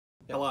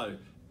Hello,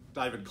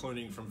 David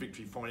Cluning from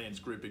Victory Finance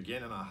Group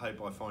again, and I hope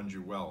I find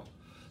you well.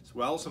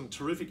 Well, some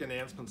terrific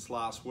announcements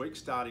last week,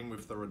 starting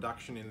with the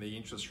reduction in the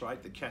interest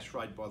rate, the cash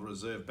rate by the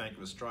Reserve Bank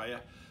of Australia,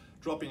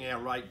 dropping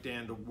our rate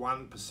down to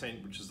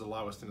 1%, which is the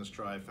lowest in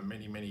Australia for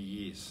many, many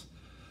years.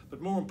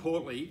 But more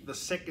importantly, the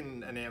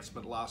second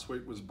announcement last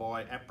week was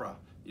by APRA,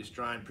 the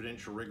Australian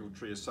Prudential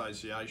Regulatory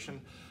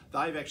Association.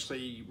 They've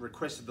actually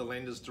requested the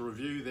lenders to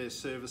review their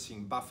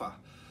servicing buffer.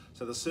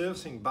 So the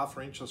servicing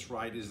buffer interest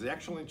rate is the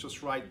actual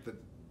interest rate that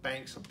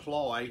banks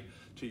apply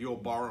to your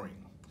borrowing.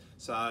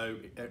 So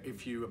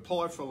if you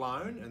apply for a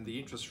loan and the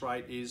interest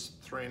rate is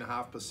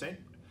 3.5%,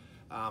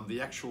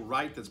 the actual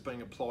rate that's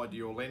being applied to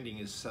your lending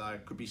is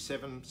could be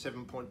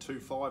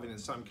 7.25, and in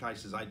some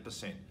cases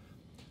 8%.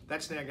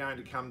 That's now going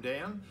to come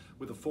down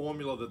with a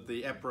formula that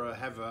the APRA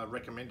have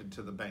recommended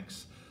to the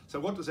banks.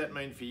 So what does that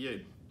mean for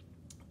you?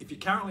 If you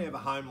currently have a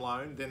home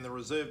loan, then the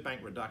Reserve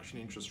Bank reduction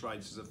in interest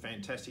rates is a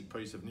fantastic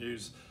piece of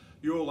news.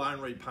 Your loan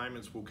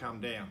repayments will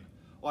come down.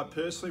 I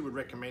personally would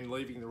recommend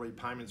leaving the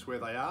repayments where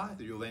they are.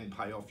 You'll then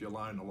pay off your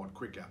loan a lot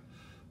quicker.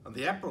 And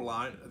the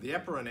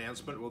APRA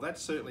announcement, well,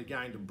 that's certainly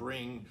going to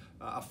bring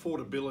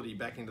affordability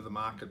back into the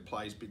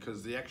marketplace,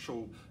 because the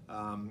actual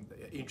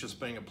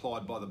interest being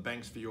applied by the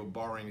banks for your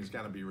borrowing is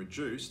going to be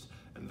reduced,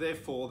 and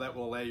therefore that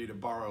will allow you to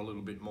borrow a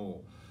little bit more.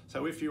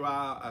 So if you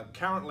are a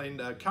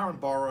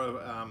current borrower,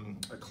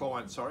 a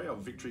client, of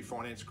Victory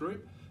Finance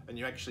Group, and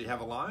you actually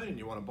have a loan and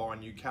you want to buy a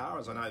new car,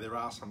 as I know there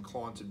are some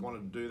clients who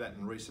wanted to do that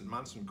in recent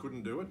months and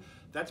couldn't do it,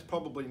 that's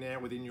probably now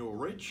within your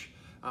reach.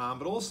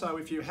 But also,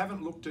 if you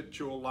haven't looked at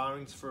your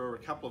loans for a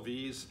couple of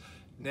years,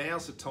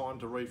 now's the time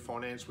to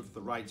refinance with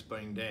the rates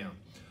being down.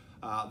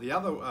 The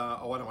other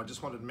item I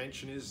just wanted to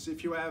mention is,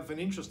 if you have an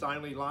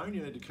interest-only loan,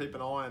 you need to keep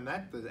an eye on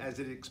that. As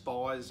it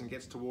expires and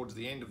gets towards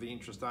the end of the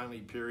interest-only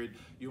period,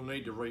 you'll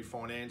need to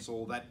refinance,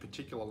 or that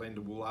particular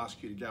lender will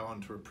ask you to go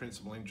on to a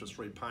principal interest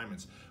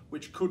repayments,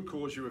 which could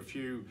cause you a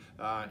few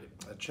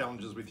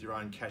challenges with your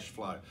own cash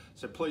flow.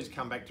 So please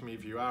come back to me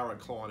if you are a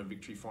client of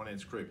Victory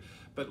Finance Group.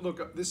 But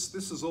look, this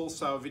is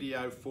also a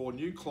video for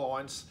new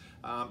clients.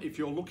 If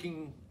you're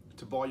looking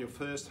to buy your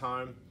first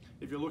home,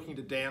 if you're looking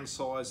to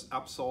downsize,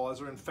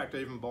 upsize, or in fact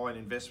even buy an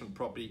investment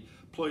property,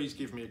 please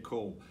give me a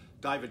call.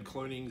 David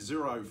Cluning,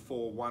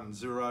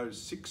 0410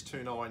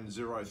 629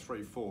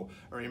 034.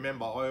 And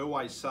remember, I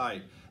always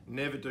say,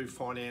 never do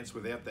finance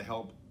without the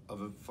help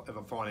of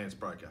a finance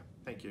broker.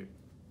 Thank you.